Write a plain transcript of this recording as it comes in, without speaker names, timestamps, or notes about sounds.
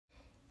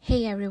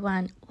Hey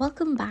everyone,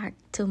 welcome back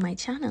to my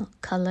channel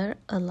Color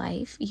a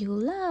Life You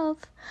Love.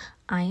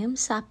 I am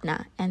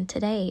Sapna and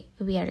today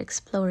we are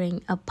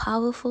exploring a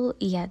powerful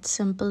yet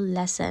simple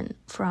lesson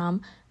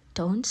from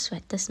Don't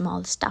Sweat the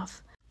Small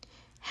Stuff.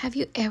 Have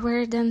you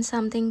ever done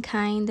something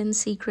kind in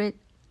secret?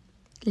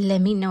 Let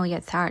me know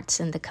your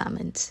thoughts in the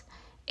comments.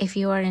 If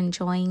you are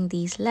enjoying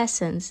these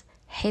lessons,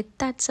 hit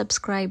that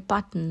subscribe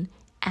button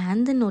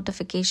and the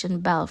notification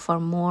bell for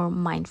more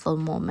mindful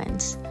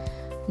moments.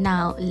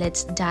 Now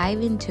let's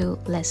dive into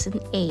lesson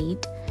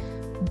 8.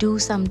 Do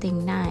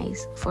something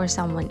nice for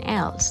someone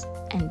else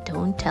and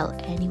don't tell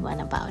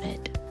anyone about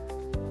it.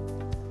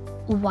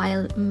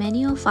 While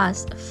many of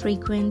us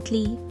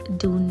frequently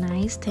do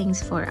nice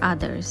things for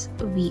others,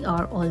 we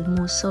are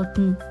almost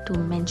certain to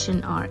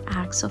mention our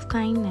acts of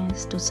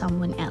kindness to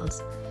someone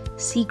else,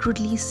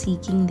 secretly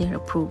seeking their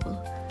approval.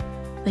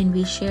 When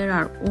we share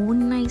our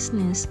own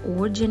niceness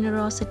or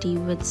generosity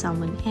with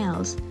someone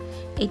else,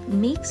 it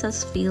makes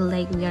us feel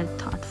like we are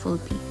thoughtful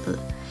people.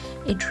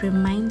 It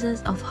reminds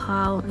us of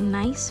how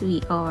nice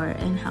we are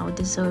and how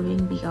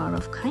deserving we are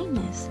of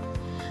kindness.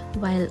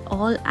 While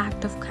all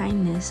acts of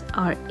kindness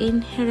are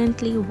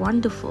inherently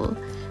wonderful,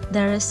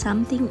 there is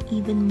something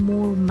even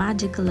more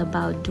magical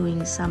about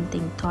doing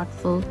something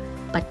thoughtful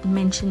but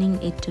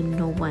mentioning it to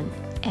no one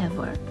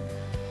ever.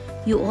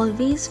 You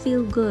always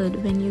feel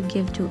good when you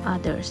give to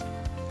others.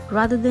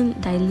 Rather than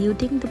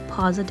diluting the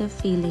positive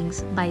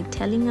feelings by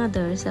telling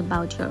others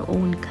about your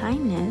own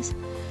kindness,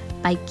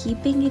 by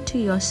keeping it to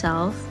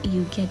yourself,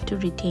 you get to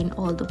retain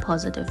all the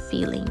positive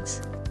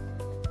feelings.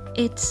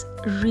 It's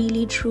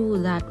really true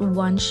that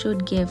one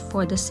should give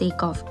for the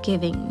sake of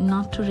giving,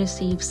 not to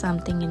receive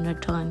something in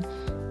return.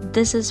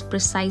 This is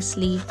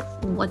precisely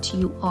what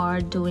you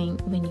are doing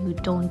when you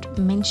don't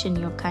mention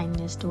your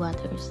kindness to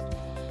others.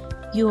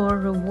 Your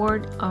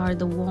reward are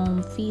the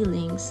warm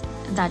feelings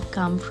that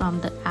come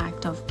from the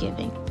act of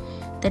giving.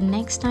 The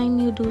next time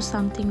you do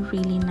something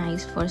really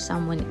nice for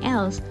someone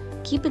else,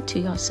 keep it to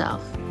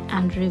yourself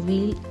and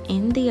reveal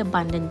in the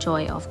abundant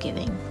joy of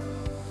giving.